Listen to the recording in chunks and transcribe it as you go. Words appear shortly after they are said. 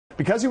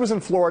because he was in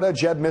Florida,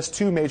 Jeb missed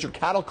 2 major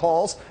cattle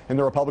calls in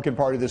the Republican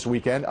Party this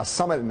weekend, a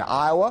summit in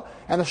Iowa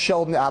and a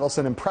Sheldon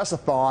Adelson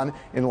impress-a-thon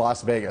in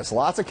Las Vegas.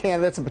 Lots of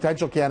candidates and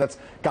potential candidates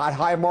got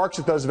high marks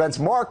at those events.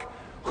 Mark,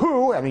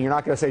 who, I mean, you're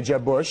not going to say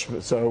Jeb Bush,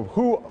 so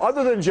who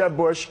other than Jeb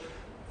Bush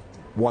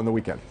won the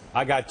weekend?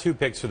 I got 2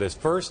 picks for this.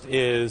 First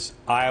is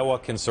Iowa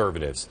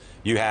conservatives.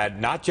 You had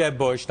not Jeb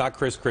Bush, not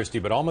Chris Christie,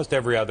 but almost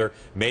every other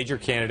major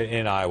candidate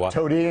in Iowa.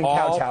 Toady and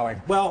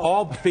kowtowing. Well,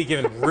 all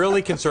speaking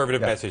really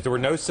conservative message. There were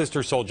no Sister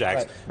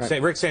Soljacks.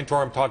 Right. Rick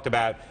Santorum talked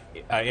about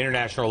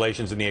international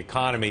relations and the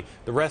economy.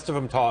 The rest of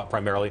them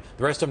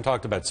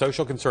talked about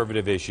social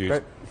conservative issues.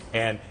 Right.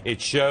 And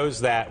it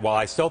shows that while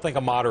I still think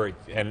a moderate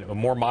and a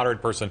more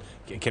moderate person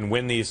can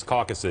win these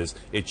caucuses,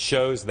 it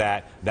shows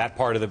that that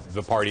part of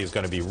the party is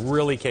going to be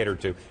really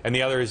catered to. And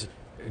the other is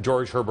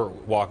George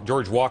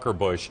Walker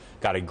Bush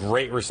got a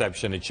great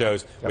reception. It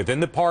shows within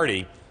the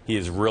party he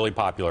is really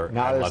popular in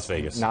Las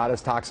Vegas. Not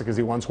as toxic as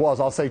he once was.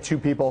 I'll say 2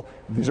 people.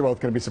 These are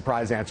both going to be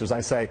surprise answers. I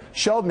say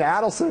Sheldon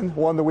Adelson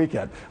won the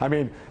weekend. I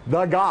mean,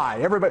 the guy.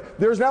 Everybody.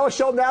 There's now a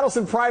Sheldon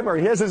Adelson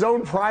primary. He has his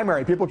own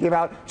primary. People came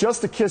out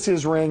just to kiss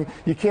his ring.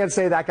 You can't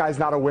say that guy's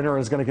not a winner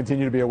and is going to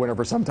continue to be a winner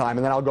for some time.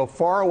 And then I'll go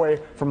far away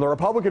from the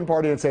Republican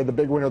Party and say the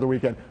big winner of the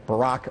weekend,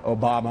 Barack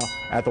Obama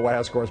at the White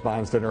House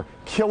Correspondents' Dinner,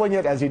 killing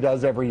it as he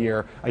does every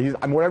year.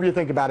 Whatever you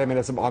think about him, and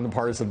it's on the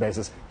partisan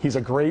basis, he's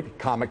a great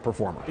comic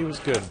performer. He was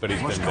good, but he's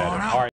been better. All right.